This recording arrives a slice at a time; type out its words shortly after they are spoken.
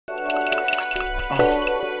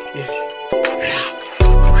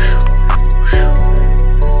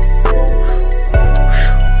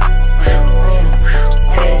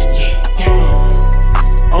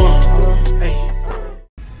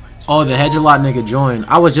Oh, the Hedgelot nigga joined.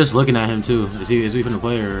 I was just looking at him too. Is we finna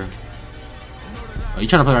play or? Are you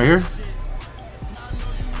trying to play right here?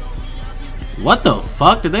 What the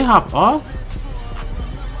fuck? Did they hop off?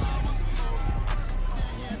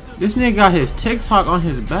 This nigga got his TikTok on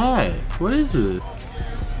his back. What is it?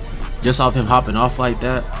 Just off him hopping off like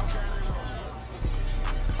that.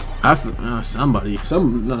 I feel, I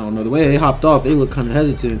don't know. The way they hopped off, they look kind of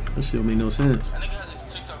hesitant. That shit don't make no sense.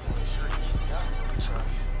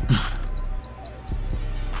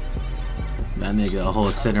 That nigga a whole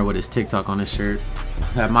center with his TikTok on his shirt.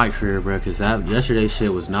 At my career, bro, cause that yesterday's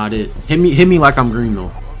shit was not it. Hit me like I'm green though.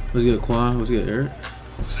 What's good, Quan? What's good, Eric?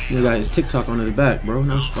 He got his TikTok on his back, bro.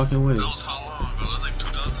 No fucking way. That was how long, bro? Like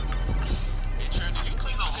 2000? Hey, Trent, did you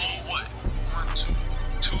play the whole, what?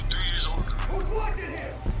 3 years old? Who's watching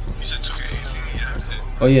here? You said 2K18, yeah, that's it.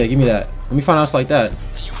 Oh yeah, give me that. Let me find out it's like that.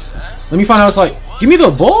 Let me find out it's like. Give me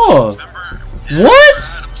the ball.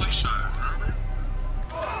 What?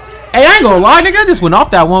 Hey, I ain't gonna lie, nigga. I just went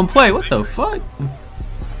off that one play. What the fuck?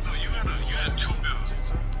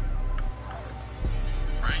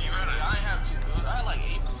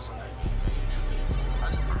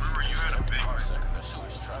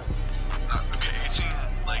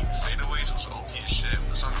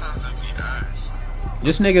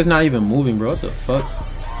 This nigga's not even moving, bro. What the fuck?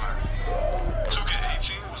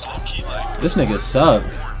 2K18 was low-key, like, this nigga suck.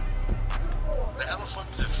 Like, how the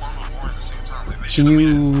fuck is it form of war at the same time? Like, can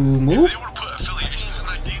you move? If they would have put affiliations in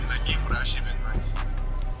that game would actually been nice.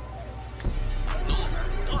 No,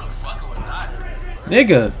 the fuck would not.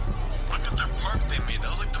 Nigga. Look at their park they made. That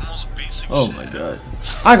was like the most basic Oh shit. my god.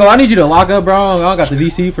 I ain't gonna, I need you to lock up, bro. I don't got the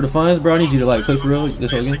VC for the funds, bro. I need you to like play for real this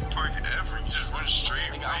whole game.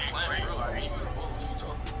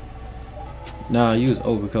 Nah, you was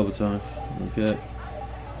over a couple times. Okay.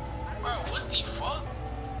 Bro, what the fuck?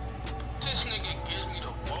 This nigga gives me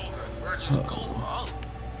the ball. Bro, just go up.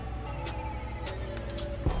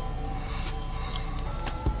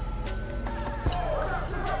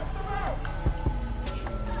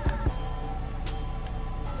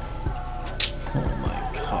 Oh my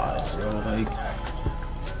god, bro. Like,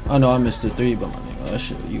 I know I missed the 3, but my nigga, that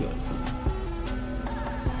shit, you got it.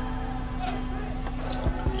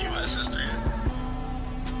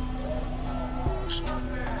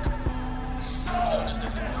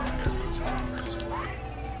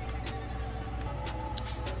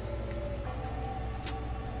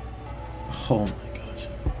 Oh my gosh.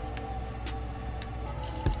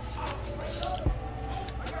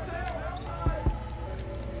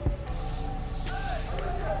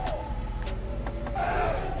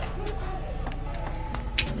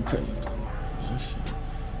 Okay.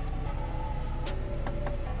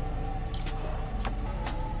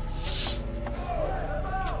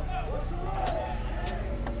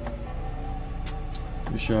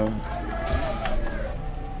 Good shot.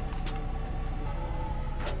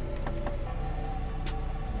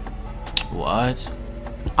 What?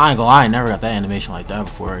 I ain't gonna lie, I never got that animation like that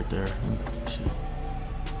before right there. Shit.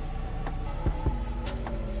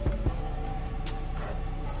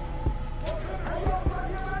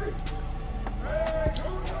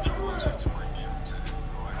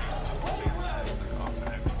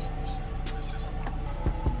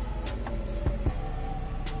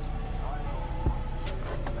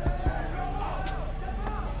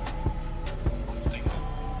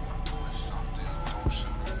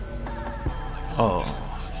 Oh.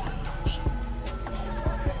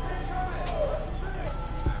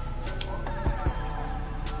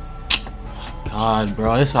 God,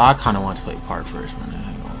 bro, this I kind of want to play Park first, man.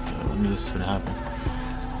 I knew this was gonna happen.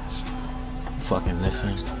 Fucking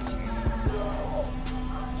listen.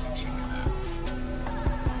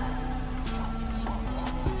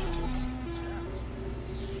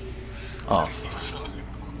 Oh. Fuck.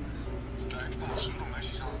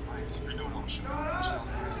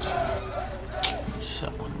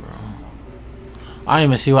 I don't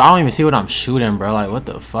even see what I'm shooting, bro. Like, what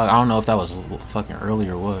the fuck? I don't know if that was fucking early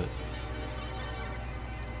or what.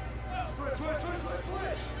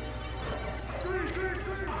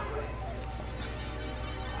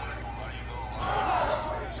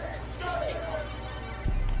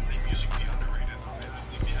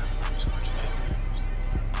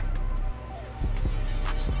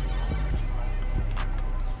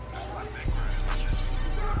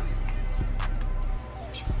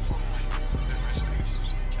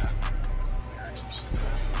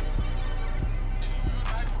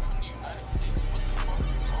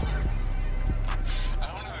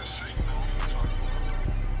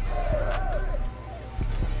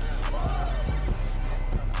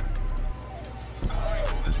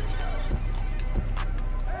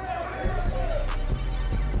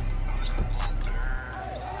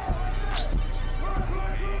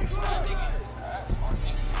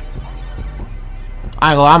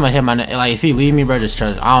 I ain't gonna lie, I'm gonna hit my like if he leave me, bro. Just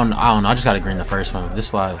trust. I don't know. I just gotta green the first one. This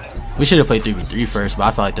is why we should have played 3v3 first, but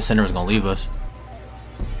I felt like the center was gonna leave us.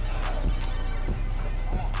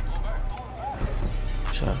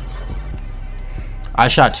 Shot. I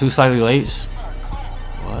shot 2 slightly lates.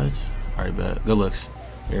 What? Alright, bet. Good looks.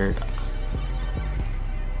 Here.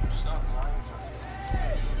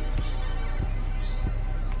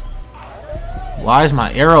 Why is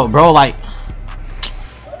my arrow, bro? Like,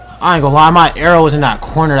 I ain't gonna lie, my arrow was in that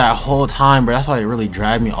corner that whole time, bro. That's why it really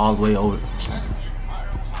dragged me all the way over.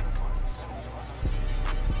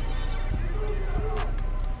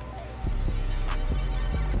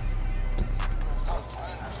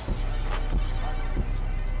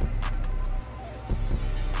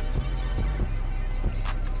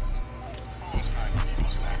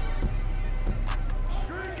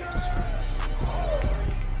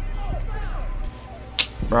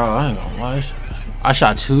 Bro, I ain't gonna lie. I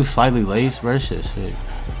shot 2 slightly late, bro. This shit's sick.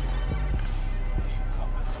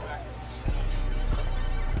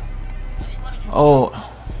 Oh.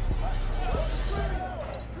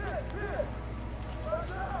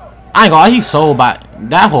 I ain't gonna lie, he's sold by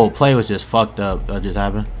that whole play was just fucked up. That just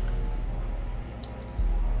happened.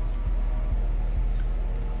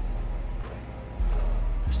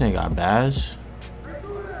 This nigga got a badge.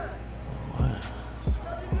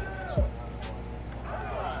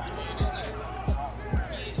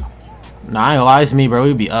 Nah, I ain't gonna lie, it's me, bro.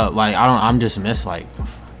 We'd be up. Like, I'm just missed. Like,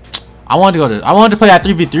 I wanted to play that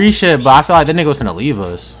 3v3 shit, but I feel like that nigga was gonna leave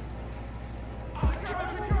us.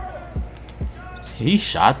 He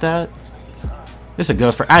shot that? This a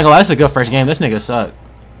good I ain't gonna lie, this is a good first game. This nigga suck.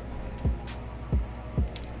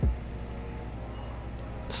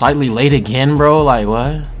 Slightly late again, bro. Like,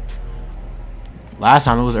 what? Last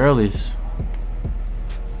time it was earliest.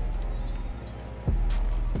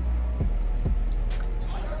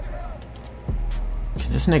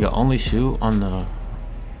 This nigga only shoot on the.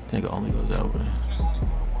 This nigga only goes that way.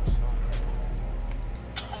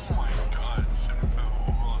 Oh my god,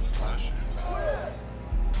 overall slash.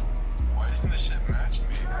 Why isn't this shit match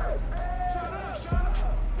me?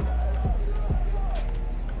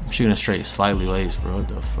 I'm shooting straight slightly late, bro. What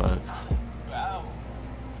the fuck?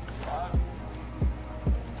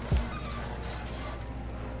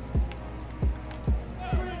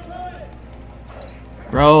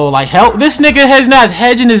 Bro, like, help. This nigga has not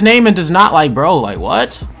hedging his name and does not, like, bro, like,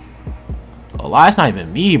 what? Oh, lie, it's not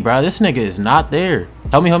even me, bro. This nigga is not there.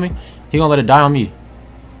 Help me, help me. He gonna let it die on me.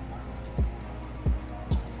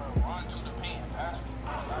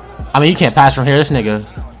 I mean, you can't pass from here. This nigga.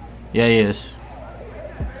 Yeah, he is.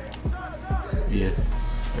 Yeah.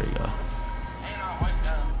 There you go.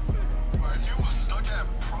 You was stuck at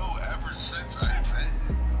pro ever since I met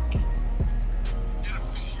him. He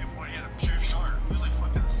had a pure shot. He was like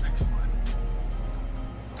fucking 6 foot.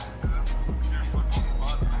 Pure fucking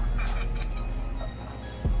bottom.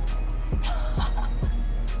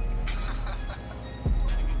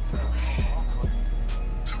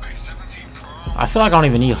 I feel like I don't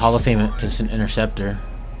even need Hall of Fame instant interceptor.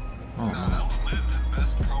 Oh, man. That was literally the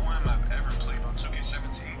best pro-am I've ever played on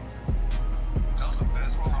 2K17. That was the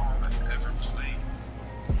best pro-am I've ever played.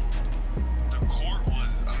 The court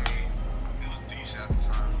was, I mean, it was decent at the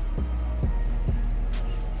time.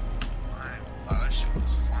 That shit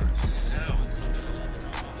was fun as hell.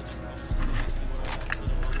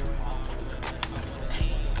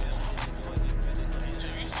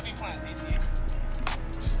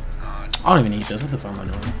 I don't even need this. What the fuck am I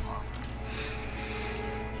doing?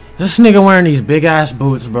 This nigga wearing these big ass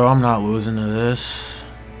boots, bro. I'm not losing to this.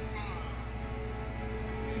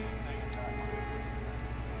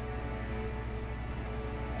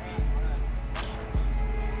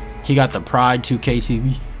 He got the Pride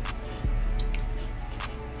 2KCV.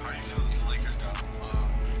 How you feel that the Lakers got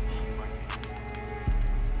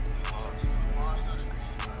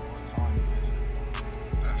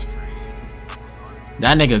That's crazy.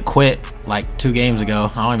 That nigga quit like 2 games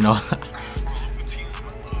ago. I don't even know. What teams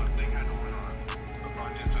they had to win on? LeBron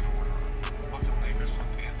James had to win on. Fucking Lakers,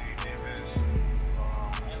 fucking Anthony Davis.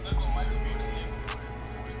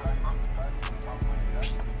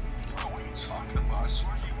 Bro, what are you talking about? I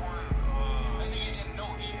swear he won.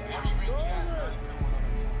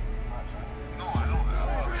 No, I don't.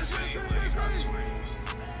 I'm just saying, like, I swear he was.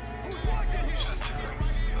 Just like he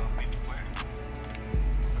was making player.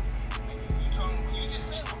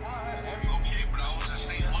 Okay, but I was just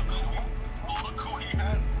saying, look who he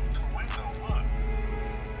had to win though. Look.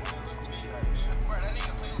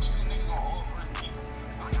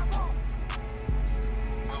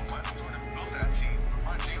 Bro, Michael Jordan built that team.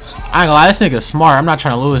 LeBron James. I ain't gonna lie, this nigga's smart. I'm not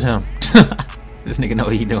trying to lose him. This nigga know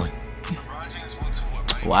what he doing. LeBron James went to what?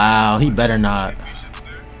 Wow, he better not.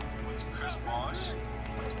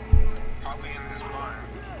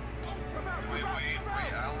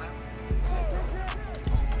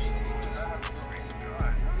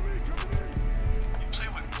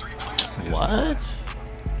 What?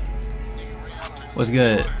 What's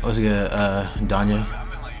good? What's good, Danya?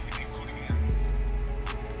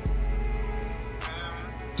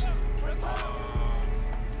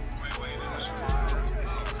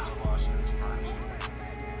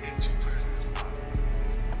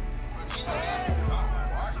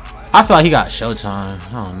 I feel like he got Showtime.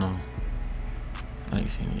 I don't know. I ain't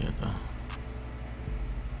seen it yet though.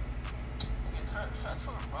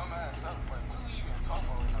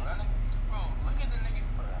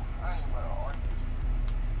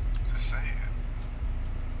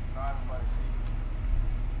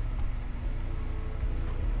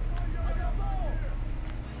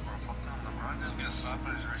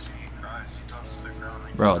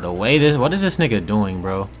 Bro, the way this, what is this nigga doing,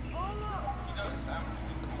 bro?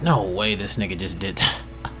 No way this nigga just did that.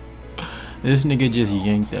 This nigga just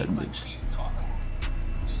yanked that bitch.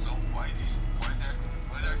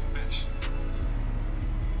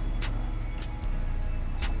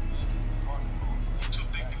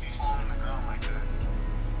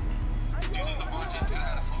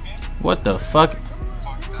 What the fuck?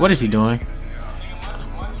 What is he doing?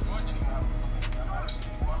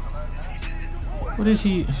 What is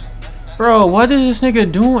he? Bro, what is this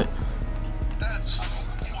nigga doing?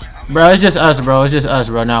 Bro, it's just us, bro. It's just us,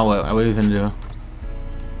 bro. Now what? What are we gonna do?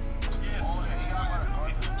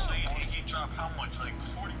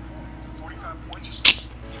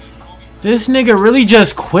 This nigga really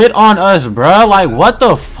just quit on us, bro. Like, what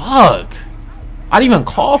the fuck? I didn't even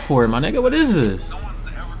call for it, my nigga. What is this?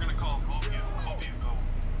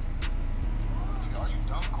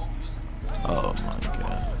 Oh my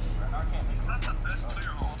god.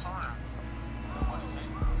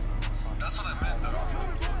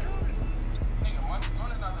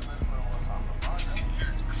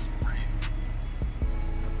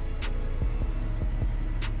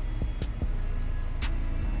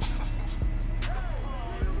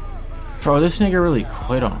 Bro, this nigga really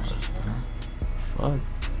quit on us, bro. Fuck.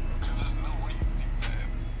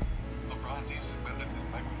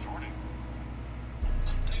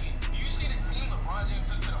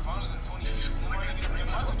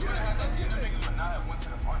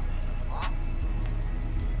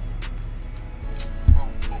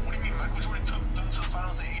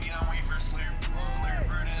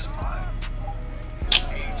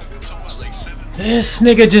 This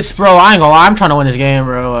nigga just, bro, I ain't gonna lie, I'm trying to win this game,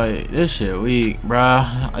 bro. Like, this shit weak, bro.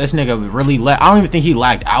 This nigga really I don't even think he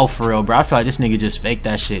lagged out for real, bro. I feel like this nigga just faked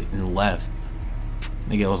that shit and left.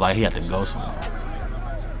 Nigga was like, he had to go somewhere.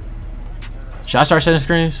 Should I start setting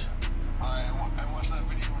screens?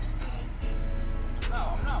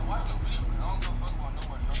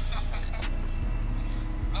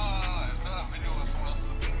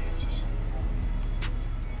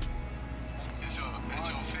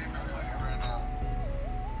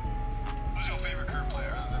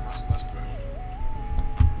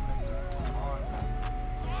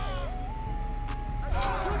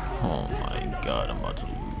 Oh my god, I'm about to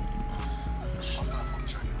lose.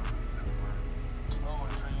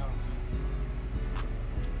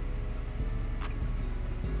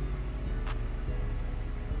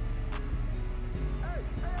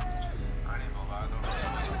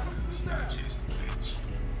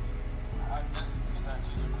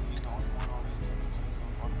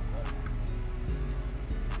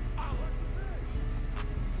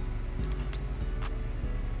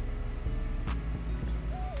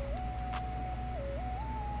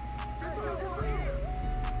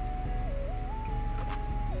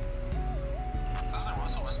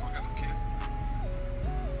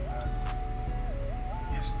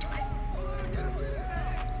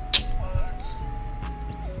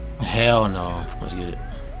 Hell no. Let's get it.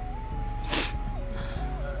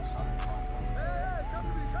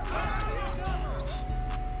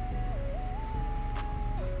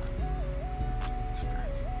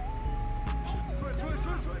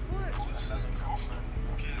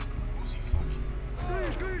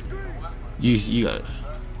 You got it.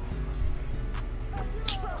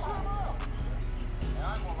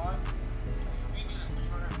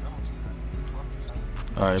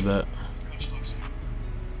 Alright, bet.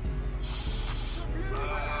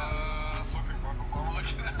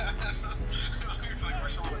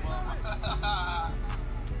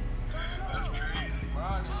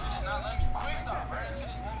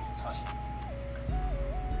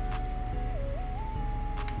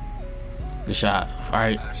 Good shot.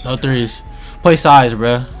 Alright, no threes. Play sides,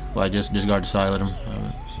 bruh. Like, just guard the side, let him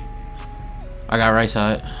have it. I got right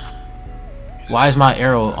side. Why is my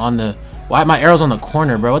arrow on the? Why my arrow's on the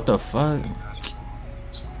corner, bro? What the fuck?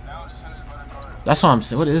 That's what I'm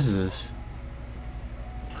saying. What is this?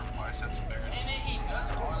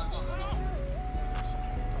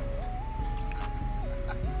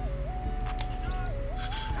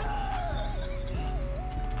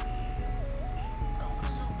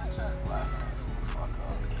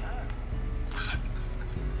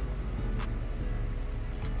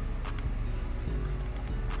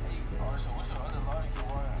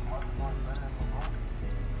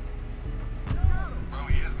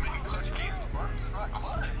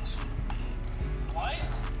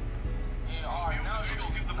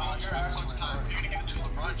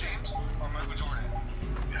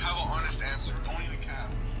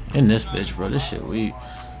 In this bitch, bro. This shit weak. What?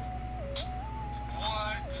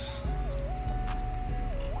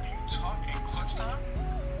 What are you talking? Clutch time?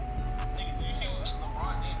 Nigga, do you see what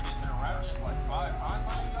LeBron James did to the Raptors like 5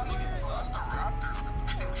 times? Y'all niggas suck. The Raptors.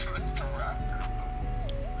 It's the Raptors.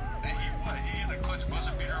 And he what? He had a clutch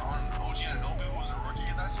buzzer beater on OG Anunoby, who was a rookie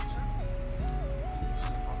in that season?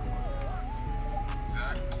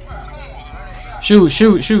 Exactly.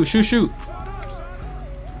 Shoot.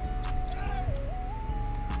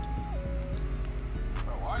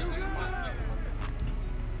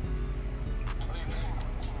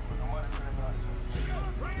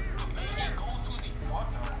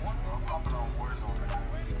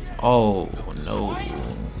 Oh no.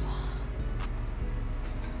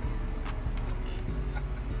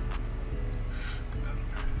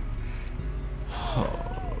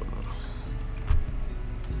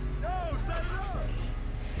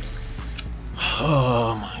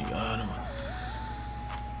 Oh my god.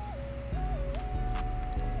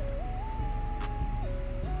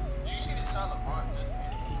 Do you see this shot LeBron just made?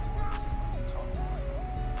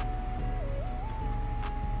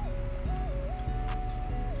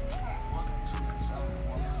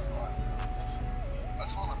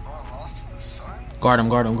 That's why LeBron lost to the Suns? Guard him.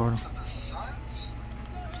 To the Suns?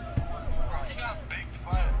 Bro, he got baked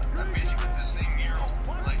by basically the same year,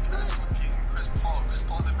 like, as fucking Chris Paul. Chris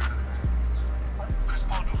Paul did better than Chris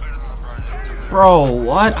Paul do better than LeBron James. Bro,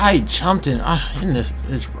 what? I jumped in this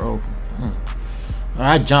bitch, bro.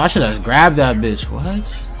 I should have grabbed that bitch. What? Paul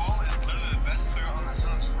is literally the best player on the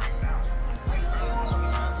Suns right now. He's better than most of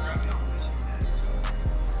his guys right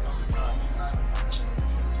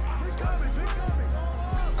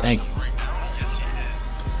now. Thank you. Right now, yes, he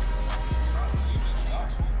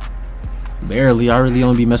is. Barely. I really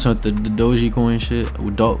don't be messing with the Doji coin shit.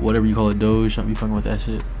 Whatever you call it, Doge. Don't be fucking with that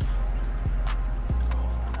shit.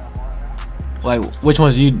 Like, which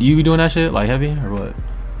ones you be doing that shit? Like heavy or what?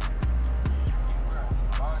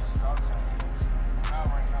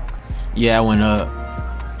 Yeah, I went up.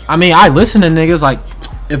 I mean, I listen to niggas. Like,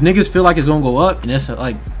 if niggas feel like it's gonna go up, and it's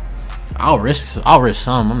like, I'll risk some.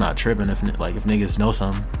 I'm not tripping if niggas know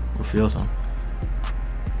something or feel something.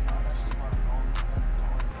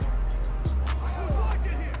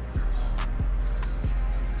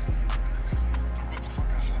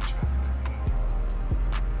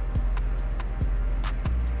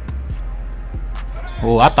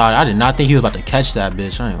 Oh, I did not think he was about to catch that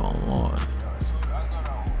bitch. I ain't gonna lie.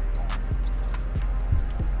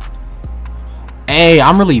 Hey,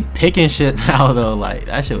 I'm really picking shit now though. Like,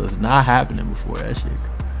 that shit was not happening before that shit.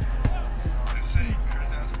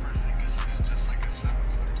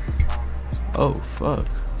 Oh fuck.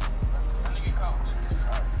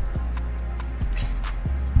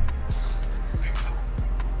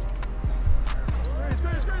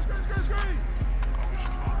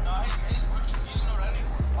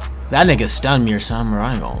 That nigga stunned me or something, or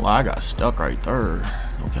I ain't gonna lie, I got stuck right there.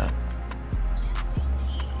 Okay.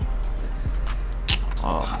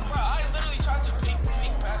 Oh. Bro, I literally tried to fake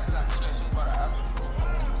pass because I knew that shit was about to happen.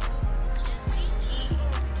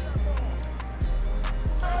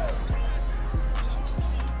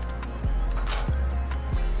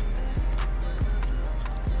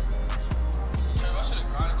 Trev, I should have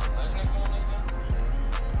grinded to Legend on this game.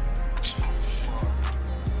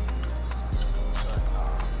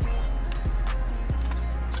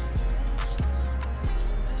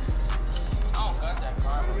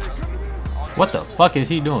 What the fuck is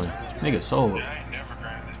he doing? Nigga sold. Yeah, I ain't never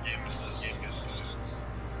grinded this game until this game gets good.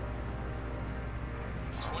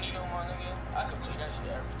 20 no more, nigga. I could play that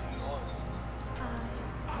shit every day on.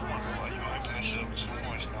 You hyping that shit up too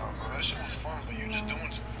much now, bro. That shit was fun for you just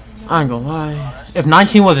doing it. I ain't gonna lie. If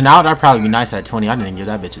 19 wasn't out, I'd probably be nice at 20. I didn't give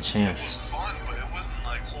that bitch a chance. It was fun, but it wasn't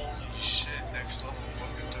like, holy shit, next level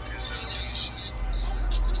fucking 2K17 shit.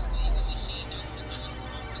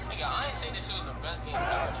 Nigga, I ain't say this shit was the best game ever,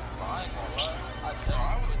 nigga, but I ain't gonna lie.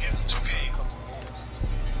 I would give 2K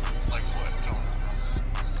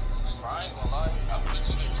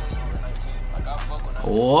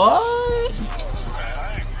What?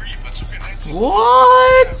 I agree, but 2K19.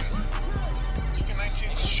 What? 2K19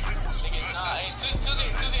 was shooting was good. Nah,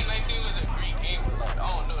 2K19 was a great game, but like, I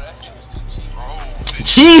don't know, that shit was too cheap. Bro,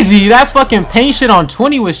 Cheesy. That fucking paint shit on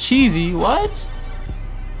 20 was cheesy. What?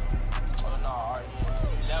 Oh, nah,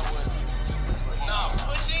 that was season 2. But nah,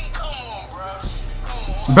 pushing, come on, bro. Come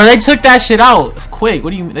on. Bro, they took that shit out. It's quick. What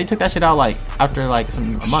do you mean? They took that shit out like after like a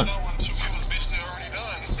month. when 2K was basically already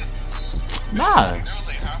done. Nah. They were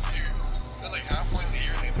like half year. They were like halfway in the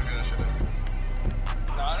year and they took that shit out.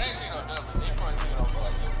 Nah, they ain't taking no dub, but they probably taking off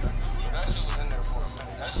like that shit was in there for a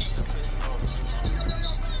minute. That shit used to piss me off.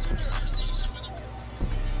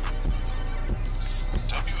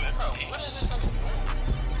 Bro, what is this fucking doing?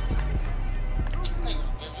 Niggas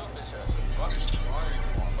will give your bitch ass a bucket. You already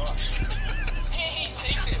want lost. He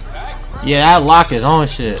takes it back, bro. Yeah, that lock his own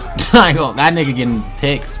shit. I ain't gonna, that nigga getting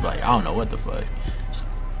picks. Like, I don't know what the fuck.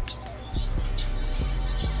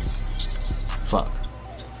 Fuck.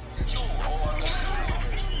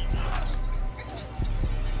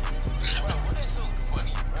 What is so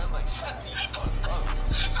funny, bro? Like, shut the fuck up.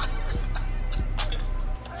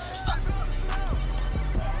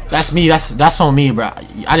 That's me. That's on me, bro. I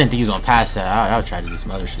didn't think he was gonna pass that. I'll try to do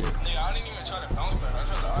some other shit. Nigga, I didn't even try to bounce back. I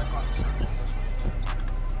tried the icon to circle.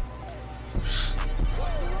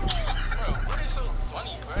 Bro, what is so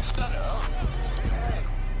funny, bro? Shut up.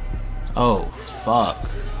 Oh fuck.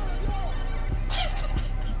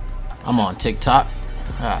 I'm on TikTok.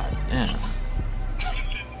 God damn.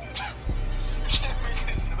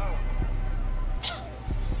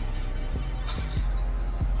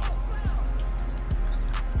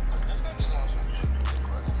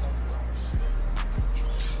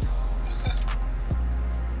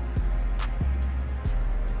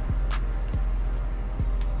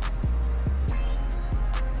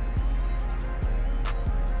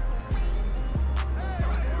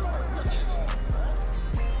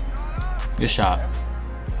 Good shot.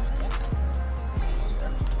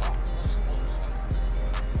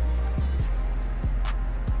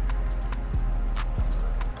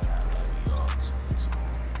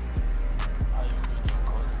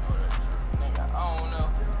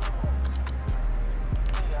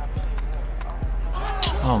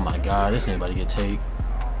 Oh my god, this ain't about to get take.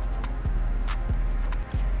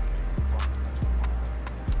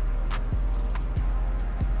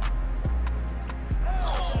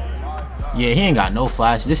 Yeah, he ain't got no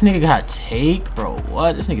flash. This nigga got take, bro.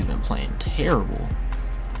 What? This nigga's been playing terrible.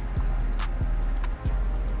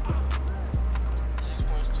 6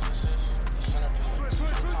 points, 2 assists. He shouldn't be like 2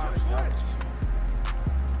 short times. You have to give him.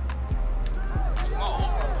 My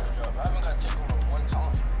overall gonna drop. I haven't got take over 1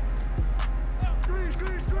 time.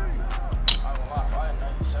 I went off. I had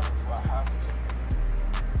 97 before I have to take it.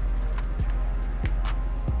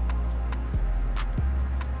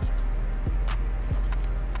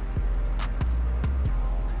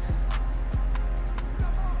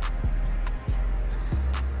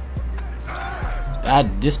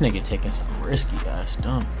 This nigga taking some risky ass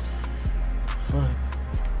dump. Fuck.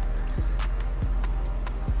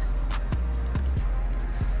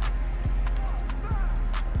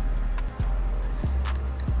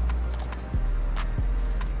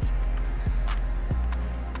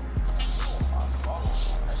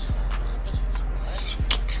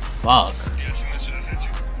 Fuck. Yeah, see that shit I sent you.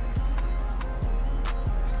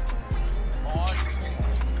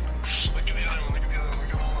 Look at the other one, look at the other one,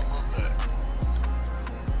 look at the one above that.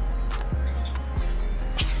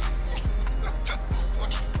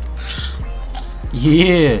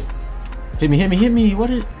 Yeah. Hit me, hit me, hit me.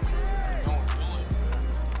 What is... Don't do it,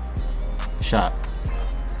 bro. Shot.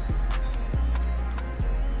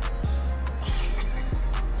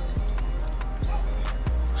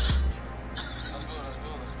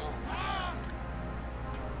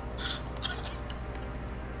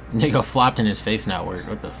 Nigga flopped in his face network.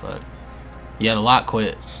 What the fuck? Yeah, the lock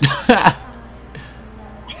quit.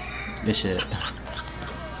 Good shit.